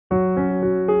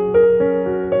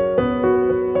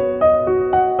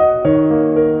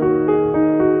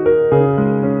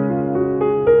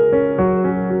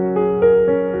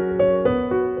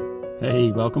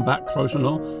welcome back, close and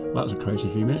all. That was a crazy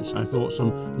few minutes. I thought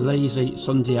some lazy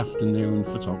Sunday afternoon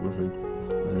photography.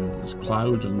 There's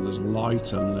clouds and there's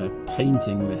light and they're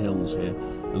painting the hills here,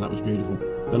 and that was beautiful.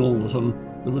 Then all of a sudden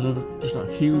there was just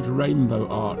a huge rainbow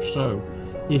arch, so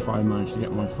if I manage to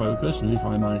get my focus and if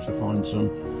I manage to find some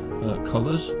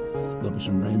colours, there'll be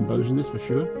some rainbows in this for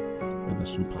sure. There's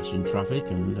some passing traffic,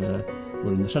 and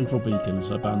we're in the central beacons,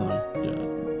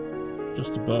 Banai,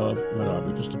 just above, where are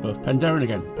we? Just above Penderyn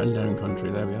again, Penderyn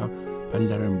country, there we are,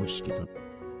 Penderyn whisky country.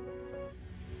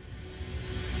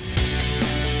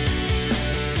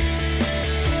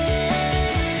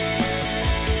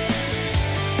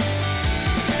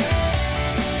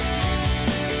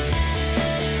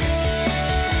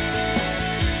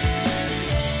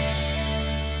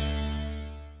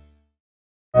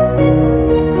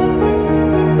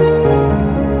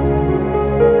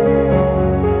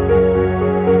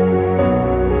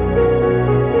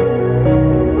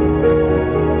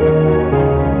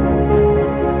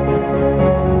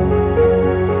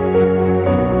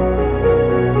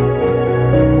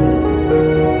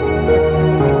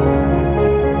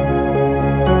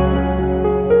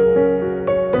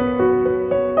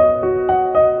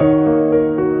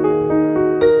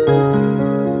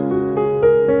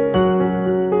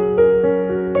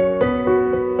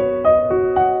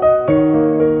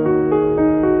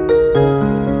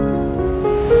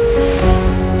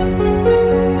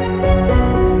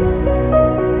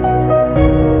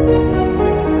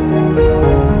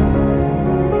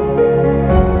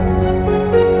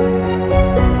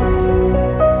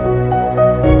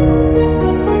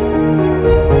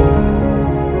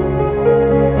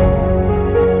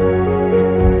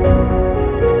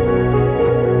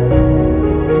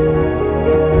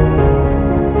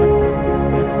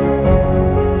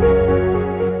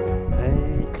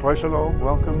 Hello,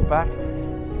 welcome back.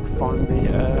 You find me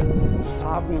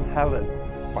Southern Helen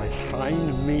by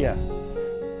Shine Mere.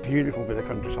 Beautiful bit of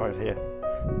countryside here,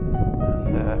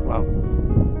 and well,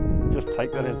 just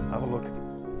take that in, have a look.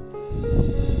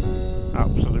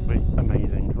 Absolutely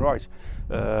amazing. Right,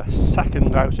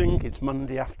 second outing. It's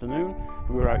Monday afternoon.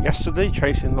 We were out yesterday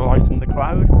chasing the light in the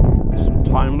cloud. There's some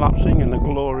time lapsing in the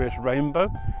glorious rainbow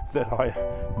that I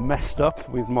messed up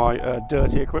with my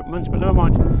dirty equipment, but never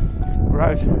mind. We're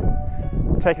out,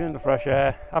 taking in the fresh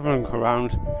air, having a look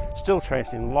around, still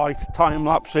chasing light, time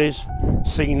lapses,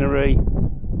 scenery,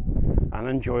 and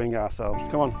enjoying ourselves.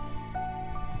 Come on.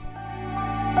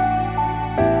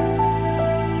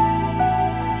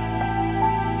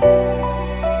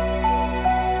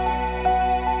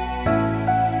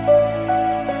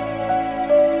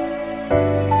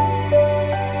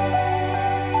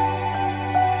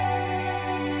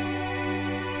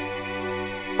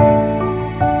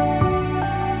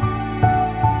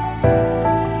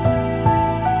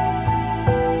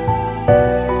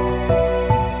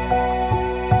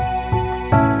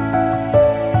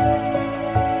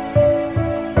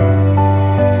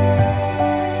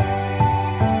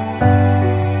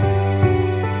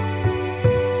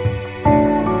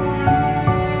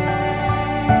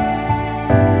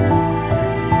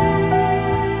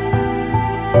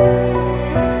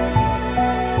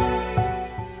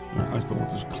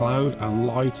 Cloud and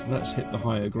light, let's hit the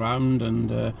higher ground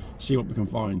and see what we can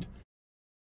find.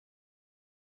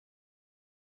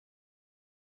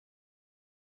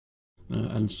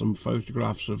 And some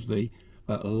photographs of the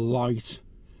light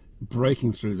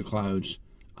breaking through the clouds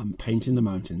and painting the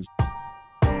mountains.